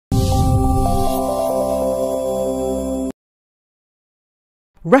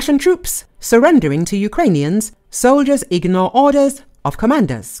Russian troops surrendering to Ukrainians, soldiers ignore orders of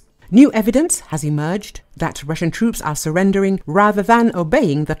commanders. New evidence has emerged that Russian troops are surrendering rather than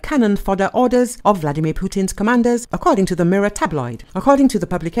obeying the cannon fodder orders of Vladimir Putin's commanders, according to the Mirror tabloid. According to the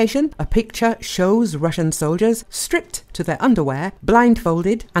publication, a picture shows Russian soldiers stripped to their underwear,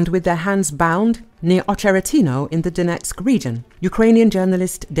 blindfolded, and with their hands bound near Ocheretino in the Donetsk region. Ukrainian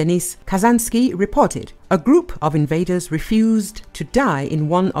journalist Denis Kazansky reported a group of invaders refused to die in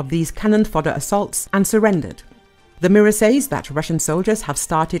one of these cannon fodder assaults and surrendered. The Mirror says that Russian soldiers have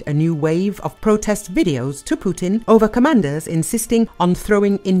started a new wave of protest videos to Putin over commanders insisting on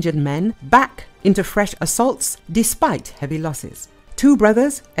throwing injured men back into fresh assaults despite heavy losses. Two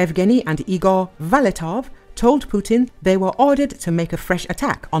brothers, Evgeny and Igor Valetov, told Putin they were ordered to make a fresh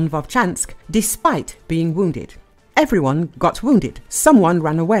attack on Vovchansk despite being wounded. Everyone got wounded. Someone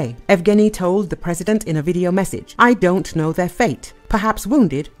ran away. Evgeny told the president in a video message, "I don't know their fate. Perhaps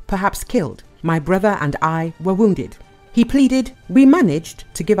wounded, perhaps killed. My brother and I were wounded." He pleaded, "We managed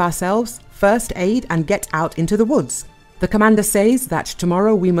to give ourselves first aid and get out into the woods." The commander says that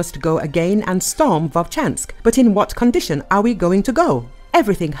tomorrow we must go again and storm Vovchansk. But in what condition are we going to go?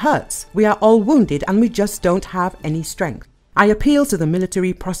 Everything hurts. We are all wounded and we just don't have any strength. I appeal to the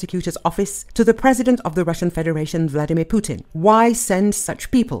military prosecutor's office, to the president of the Russian Federation, Vladimir Putin. Why send such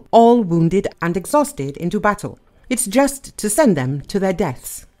people, all wounded and exhausted, into battle? It's just to send them to their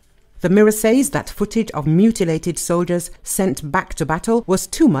deaths. The Mirror says that footage of mutilated soldiers sent back to battle was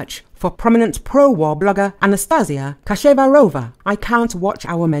too much for prominent pro-war blogger Anastasia Kashevarova. "I can't watch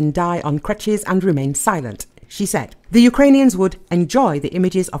our men die on crutches and remain silent," she said. The Ukrainians would enjoy the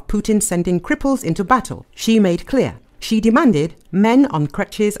images of Putin sending cripples into battle, she made clear. She demanded men on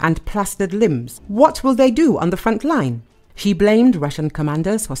crutches and plastered limbs. What will they do on the front line? She blamed Russian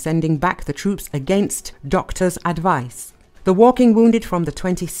commanders for sending back the troops against doctors' advice. The walking wounded from the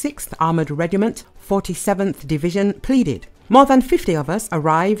 26th Armored Regiment, 47th Division, pleaded. "More than 50 of us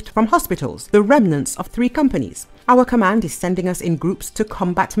arrived from hospitals, the remnants of 3 companies. Our command is sending us in groups to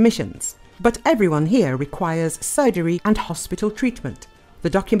combat missions. But everyone here requires surgery and hospital treatment.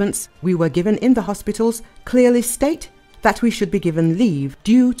 The documents we were given in the hospitals clearly state that we should be given leave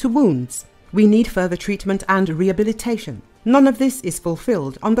due to wounds. We need further treatment and rehabilitation. None of this is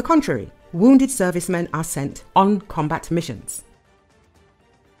fulfilled. On the contrary, wounded servicemen are sent on combat missions."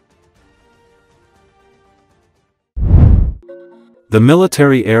 The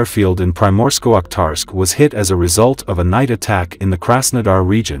military airfield in Primorsko-Akhtarsk was hit as a result of a night attack in the Krasnodar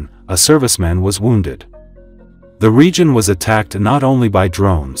region. A serviceman was wounded. The region was attacked not only by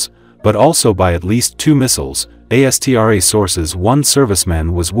drones, but also by at least 2 missiles. ASTRA sources: one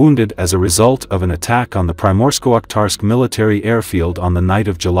serviceman was wounded as a result of an attack on the Primorsko-Akhtarsk military airfield on the night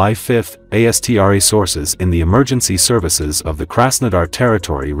of July 5, ASTRA sources in the emergency services of the Krasnodar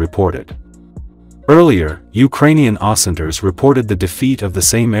territory reported. Earlier, Ukrainian Ocheretino reported the defeat of the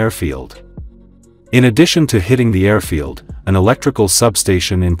same airfield. In addition to hitting the airfield, an electrical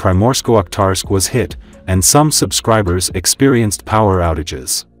substation in Primorsko-Akhtarsk was hit, and some subscribers experienced power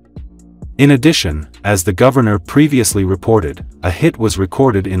outages. In addition, as the governor previously reported, a hit was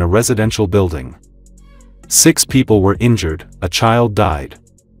recorded in a residential building. 6 people were injured, a child died.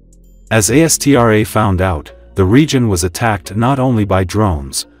 As ASTRA found out, the region was attacked not only by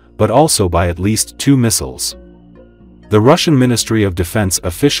drones, but also by at least 2 missiles. The Russian Ministry of Defense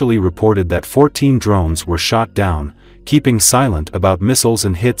officially reported that 14 drones were shot down, keeping silent about missiles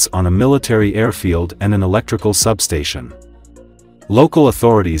and hits on a military airfield and an electrical substation. Local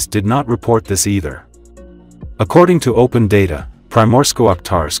authorities did not report this either. According to open data,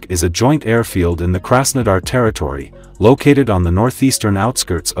 Primorsko-Akhtarsk is a joint airfield in the Krasnodar territory, located on the northeastern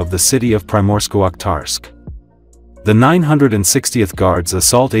outskirts of the city of Primorsko-Akhtarsk. The 960th Guards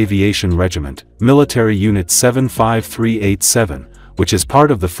Assault Aviation Regiment, Military Unit 75387, which is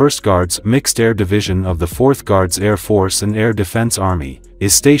part of the 1st Guards Mixed Air Division of the 4th Guards Air Force and Air Defense Army,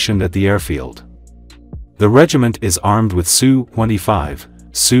 is stationed at the airfield. The regiment is armed with Su-25,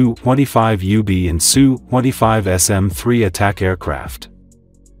 Su-25UB and Su-25 SM-3 attack aircraft.